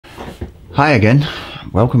Hi again,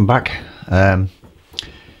 welcome back. Ricoh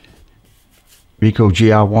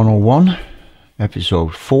GR 101,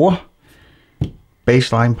 episode 4,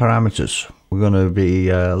 baseline parameters. We're going to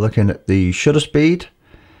be looking at the shutter speed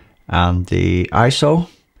and the ISO,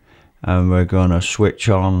 and we're going to switch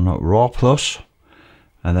on RAW plus,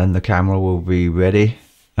 and then the camera will be ready,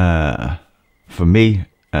 for me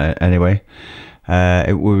anyway.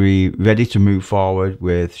 It will be ready to move forward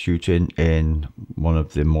with shooting in one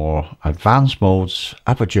of the more advanced modes: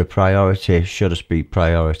 aperture priority, shutter speed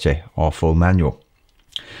priority, or full manual.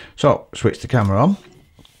 So switch the camera on.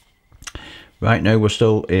 Right now we're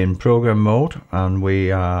still in program mode and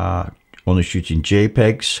we are only shooting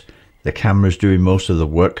JPEGs. The camera's doing most of the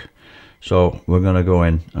work, so we're going to go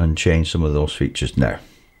in and change some of those features now.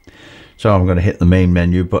 So I'm going to hit the main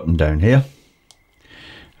menu button down here,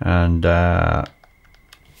 and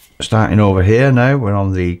starting over here now, we're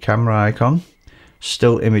on the camera icon,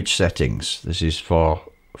 still image settings. This is for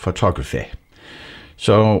photography.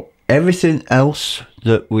 So everything else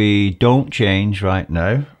that we don't change right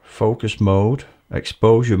now, focus mode,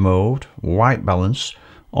 exposure mode, white balance,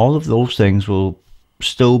 all of those things will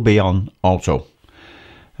still be on auto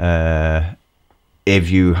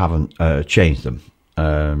if you haven't changed them.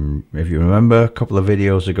 If you remember, a couple of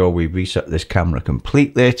videos ago we reset this camera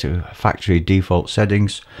completely to factory default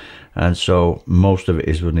settings, and so most of it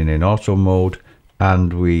is running in auto mode,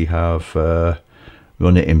 and we have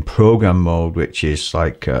run it in program mode, which is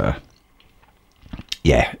like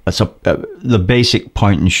yeah, that's the basic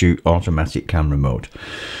point and shoot automatic camera mode.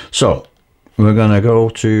 So we're going to go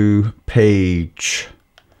to page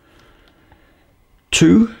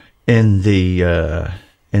 2 in the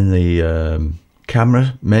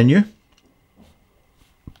camera menu.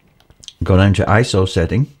 Go down to ISO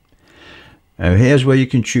setting. Now here's where you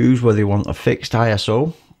can choose whether you want a fixed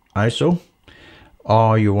ISO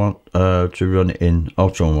or you want to run it in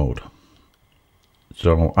auto mode.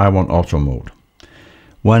 So I want auto mode.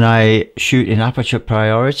 When I shoot in aperture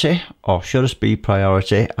priority or shutter speed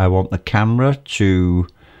priority, I want the camera to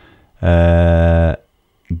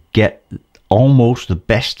get almost the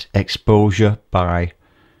best exposure by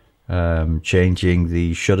changing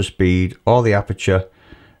the shutter speed or the aperture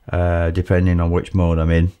depending on which mode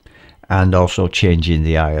I'm in, and also changing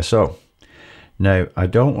the ISO. Now I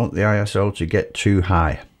don't want the ISO to get too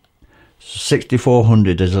high.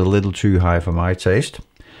 6400 is a little too high for my taste,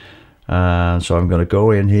 and so I'm going to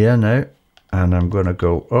go in here now and I'm going to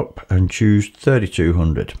go up and choose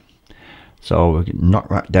 3200. So we can knock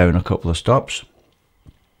that down a couple of stops,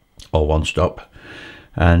 or one stop,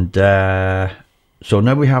 and so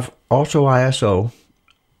now we have auto ISO,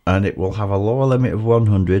 and it will have a lower limit of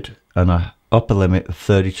 100 and a upper limit of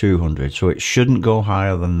 3200, so it shouldn't go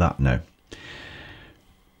higher than that now.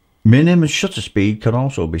 Minimum shutter speed can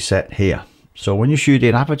also be set here. So when you shoot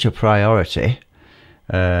in aperture priority,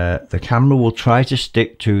 the camera will try to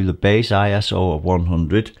stick to the base ISO of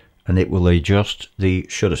 100, and it will adjust the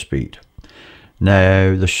shutter speed.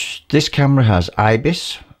 Now this camera has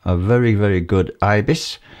iiix, a very good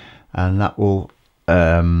iiix, and that will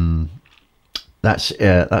that's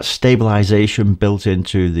stabilization built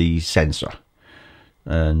into the sensor,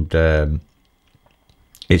 and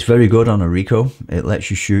it's very good on a Ricoh. It lets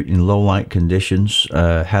you shoot in low light conditions,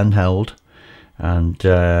 handheld, and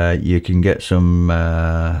you can get some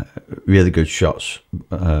really good shots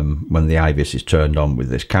when the iiix is turned on with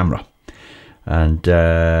this camera, and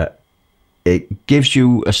it gives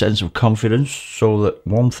you a sense of confidence, so that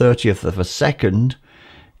 1/30th of a second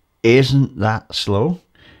isn't that slow.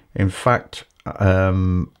 In fact,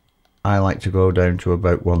 I like to go down to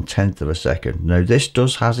about 1/10 of a second. Now this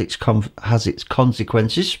does has its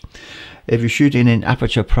consequences. If you're shooting in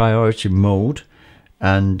aperture priority mode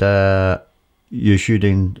and you're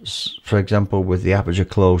shooting, for example, with the aperture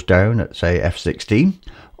closed down at say f16,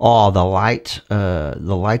 or the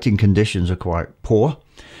lighting conditions are quite poor,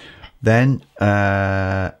 then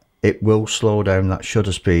it will slow down that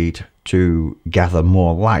shutter speed to gather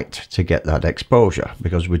more light to get that exposure,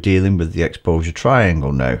 because we're dealing with the exposure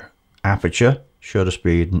triangle now: aperture, shutter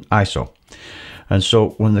speed, and ISO. And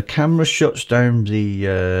so when the camera shuts down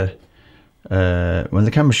the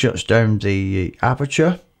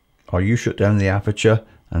aperture, or you shut down the aperture,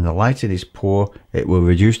 and the lighting is poor, it will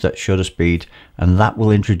reduce that shutter speed, and that will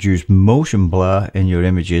introduce motion blur in your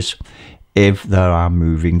images if there are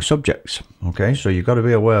moving subjects. Okay, so you've got to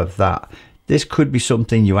be aware of that. This could be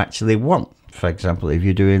something you actually want. For example, if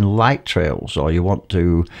you're doing light trails, or you want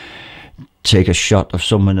to take a shot of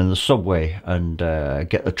someone in the subway and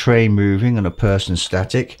get the train moving and a person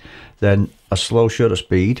static, then a slow shutter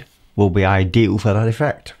speed will be ideal for that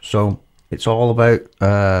effect. So it's all about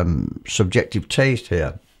subjective taste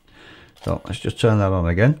here. So let's just turn that on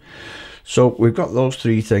again. So we've got those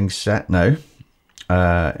three things set now.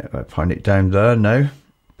 If I point it down there now,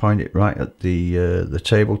 point it right at the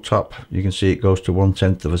tabletop, you can see it goes to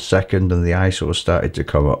 1/10 of a second, and the ISO has started to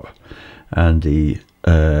come up, and the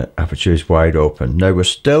aperture is wide open. Now we're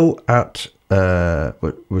still at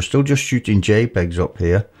we're still just shooting JPEGs up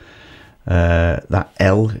here. That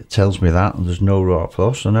L tells me that, and there's no raw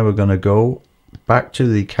plus. So now we're going to go back to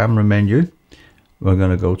the camera menu. We're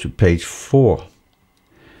going to go to page 4,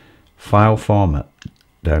 file format,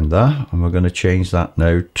 down there, and we're going to change that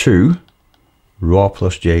now to raw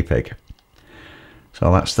plus JPEG.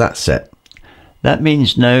 So that's that set. That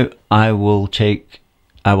means now I will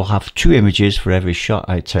have 2 images for every shot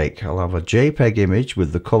I take. I'll have a JPEG image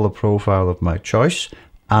with the color profile of my choice,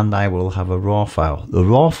 and I will have a raw file. The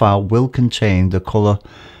raw file will contain the color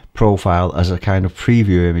profile as a kind of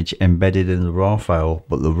preview image embedded in the raw file,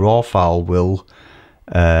 but the raw file will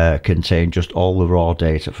contain just all the raw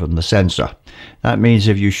data from the sensor. That means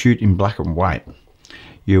if you shoot in black and white,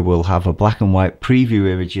 you will have a black and white preview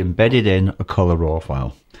image embedded in a color raw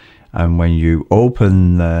file, and when you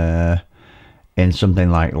open in something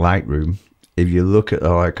like Lightroom, if you look at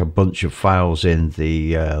like a bunch of files in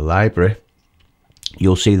the library,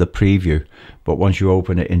 you'll see the preview, but once you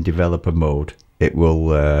open it in developer mode, it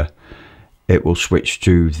will switch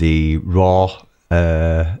to the raw,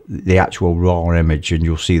 the actual raw image, and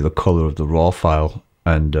you'll see the color of the raw file,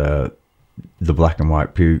 and the black and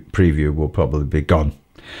white preview will probably be gone.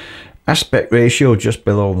 Aspect ratio just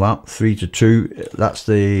below that, 3:2. That's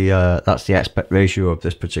the aspect ratio of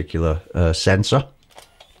this particular sensor,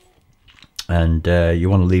 and you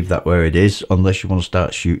want to leave that where it is, unless you want to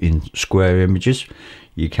start shooting square images.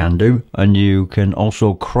 You can do, and you can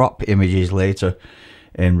also crop images later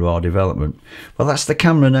in raw development. Well, that's the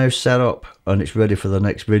camera now set up, and it's ready for the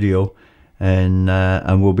next video, and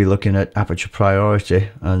we'll be looking at aperture priority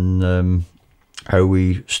and how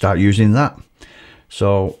we start using that.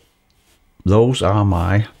 So those are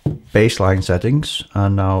my baseline settings,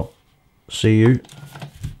 and I'll see you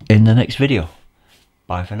in the next video.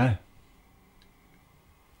 Bye for now.